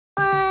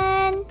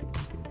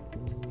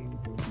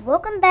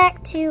welcome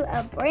back to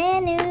a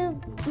brand new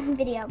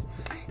video.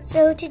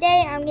 So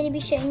today I'm going to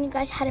be showing you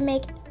guys how to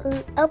make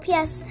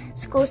LPS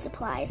school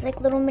supplies, like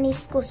little mini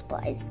school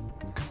supplies.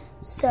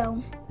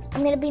 So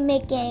I'm going to be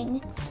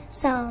making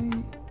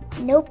some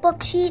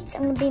notebook sheets.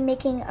 I'm going to be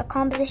making a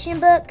composition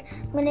book.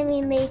 I'm going to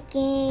be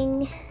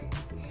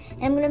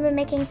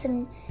making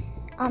some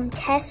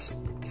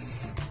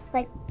tests,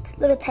 like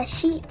little test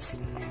sheets,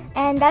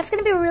 and that's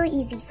going to be really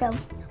easy. So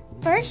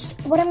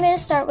first, what I'm going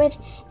to start with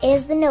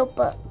is the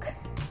notebook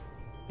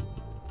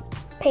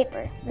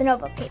paper,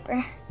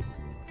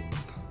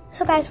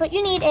 So guys, what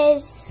you need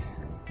is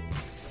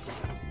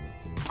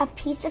a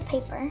piece of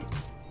paper.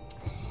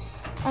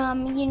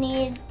 You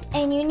need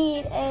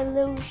a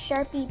little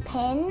Sharpie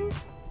pen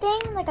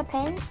thing, like a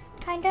pen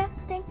kind of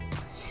thing.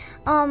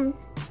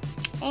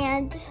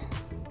 And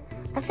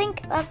I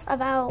think that's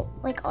about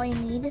like all you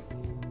need.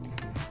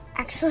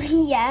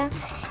 Actually, yeah.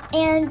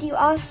 And you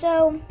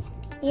also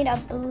need a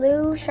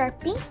blue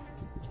Sharpie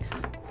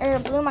or a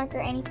blue marker,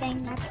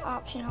 anything that's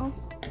optional.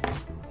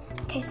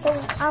 Okay, so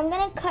I'm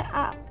gonna cut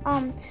out,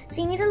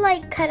 so you need to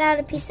like cut out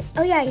a piece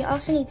oh yeah, you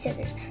also need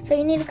scissors. So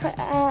you need to cut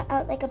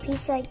out like a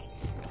piece like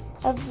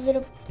of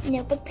little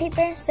notebook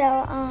paper. So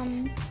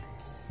I'm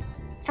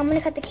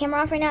gonna cut the camera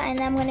off right now, and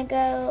then I'm gonna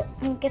go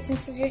and get some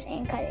scissors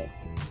and cut it.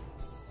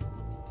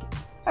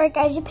 Alright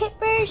guys, your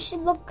paper should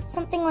look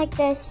something like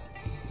this.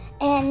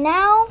 And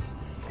now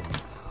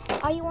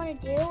all you wanna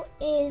do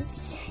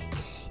is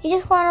you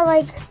just wanna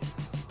like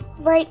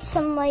write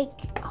some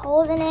like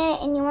holes in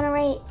it, and you wanna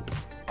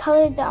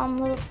color the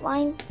little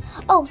line.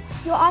 Oh,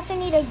 you also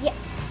need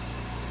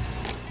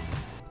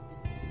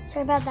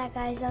sorry about that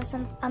guys, that was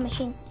a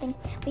machine thing.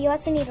 But you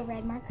also need a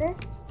red marker,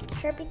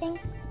 Sharpie thing,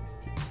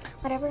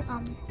 whatever.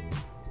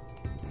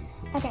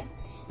 Okay,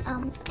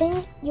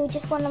 then you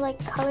just want to like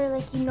color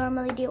like you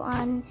normally do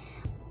on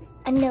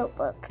a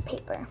notebook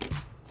paper.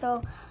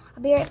 So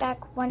I'll be right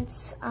back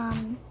once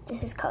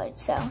this is colored.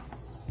 So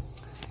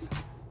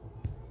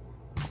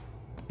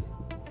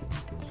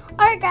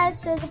alright guys,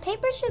 so the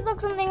paper should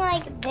look something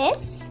like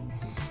this.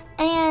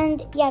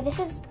 And yeah, this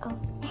is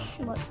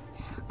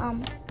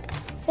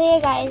so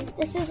yeah guys,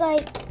 this is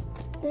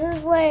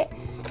what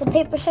the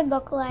paper should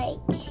look like.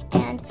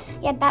 And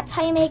yeah, that's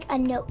how you make a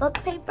notebook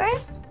paper.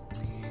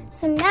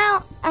 So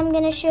now I'm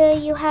gonna show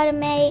you how to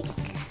make,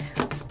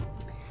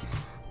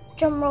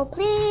 drum roll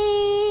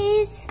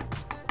please,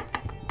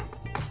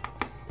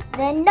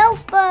 the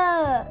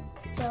notebook.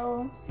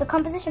 So the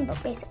composition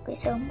book basically.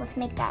 So let's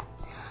make that.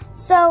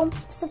 So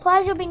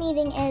supplies you'll be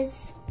needing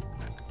is,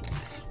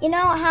 you know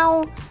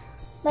how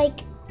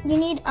like you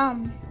need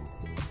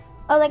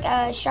like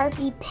a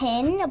Sharpie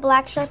pen, a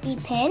black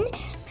Sharpie pen,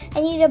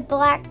 and you need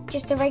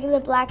just a regular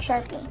black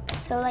Sharpie.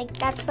 So like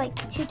that's like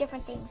two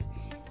different things.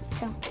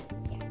 So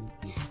yeah.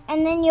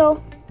 And then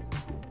you'll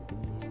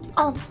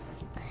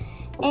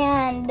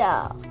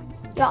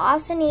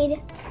also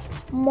need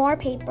more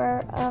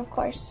paper, of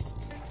course.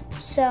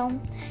 So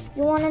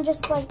you want to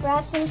just like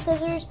grab some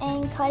scissors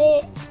and cut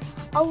it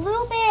a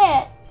little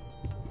bit,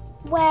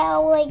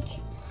 like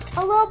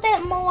a little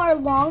bit more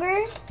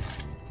longer.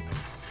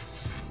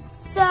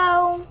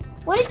 So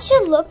what it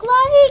should look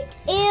like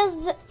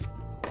is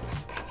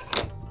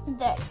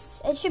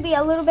this. It should be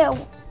a little bit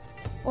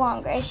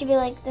longer. It should be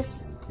like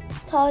this,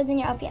 taller than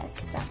your LPS.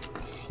 So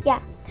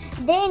yeah.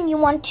 Then you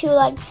want to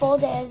like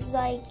fold it as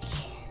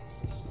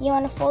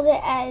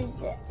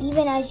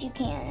even as you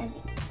can, as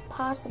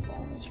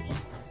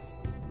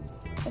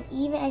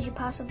even as you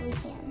possibly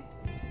can.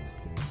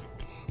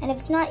 And if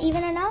it's not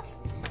even enough,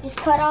 just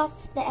cut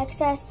off the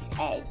excess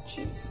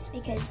edges,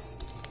 because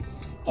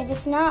if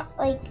it's not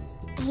like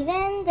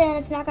even, then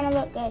it's not gonna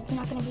look good. It's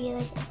not gonna be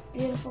like a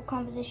beautiful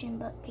composition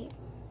book paper.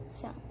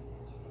 So I'm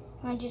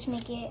gonna just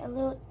make it a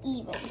little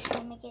even. Just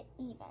gonna make it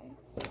even.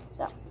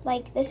 So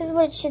like this is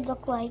what it should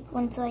look like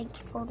once like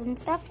folded and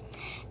stuff.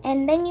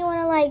 And then you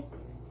wanna like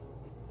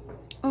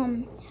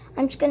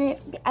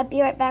I'll be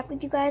right back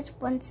with you guys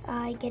once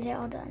I get it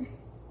all done.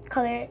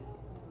 Color it.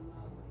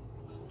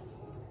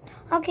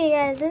 Okay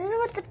guys, this is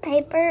what the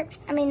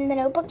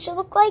notebook should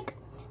look like.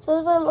 So this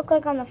is what it looked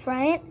like on the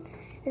front.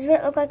 This is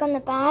what it looked like on the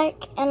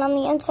back. And on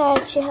the inside,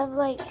 it should have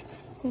like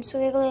some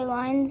squiggly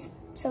lines.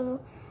 So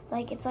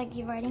like it's like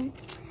you're writing.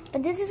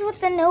 But this is what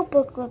the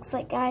notebook looks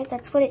like, guys.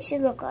 That's what it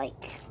should look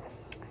like.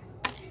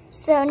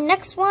 So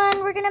next one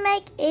we're gonna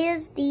make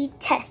is the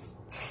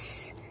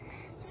tests.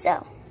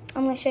 So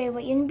I'm gonna show you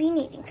what you'll be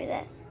needing for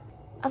that.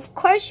 Of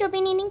course, you'll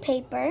be needing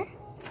paper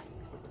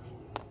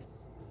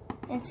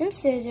and some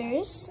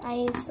scissors. I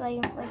use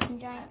like some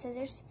giant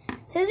scissors.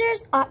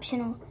 Scissors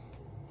optional.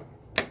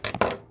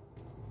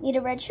 Need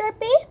a red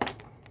Sharpie,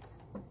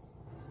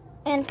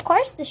 and of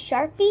course the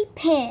Sharpie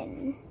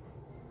pen.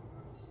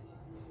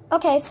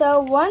 Okay,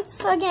 so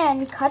once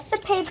again, cut the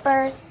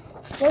paper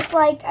just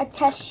like a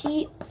test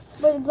sheet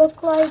would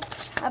look like,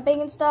 how big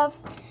and stuff.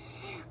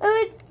 It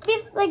would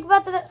be like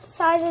about the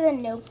size of the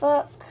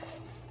notebook.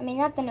 I mean,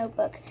 not the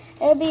notebook.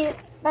 It would be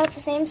about the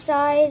same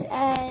size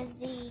as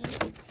the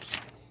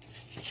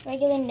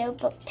regular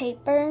notebook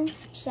paper.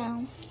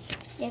 So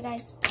yeah,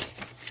 guys.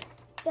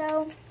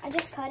 So I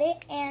just cut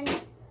it, and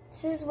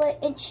this is what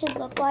it should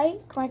look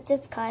like once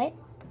it's cut.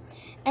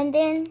 And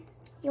then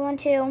you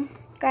want to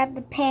grab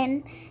the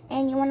pen,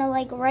 and you want to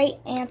like write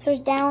answers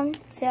down.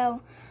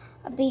 So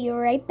I'll be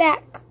right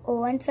back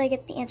once I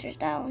get the answers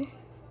down.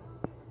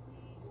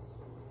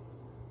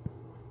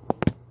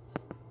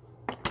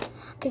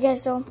 Okay,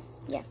 guys, so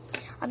yeah,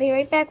 I'll be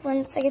right back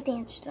once I get the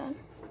answers done.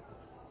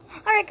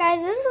 Alright, guys,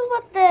 this is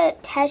what the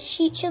test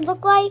sheet should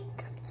look like.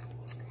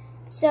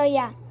 So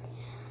yeah,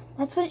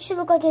 that's what it should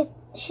look like. It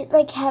should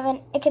like have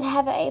it could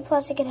have an A+,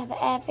 it could have an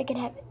F, it could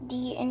have a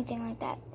D, anything like that.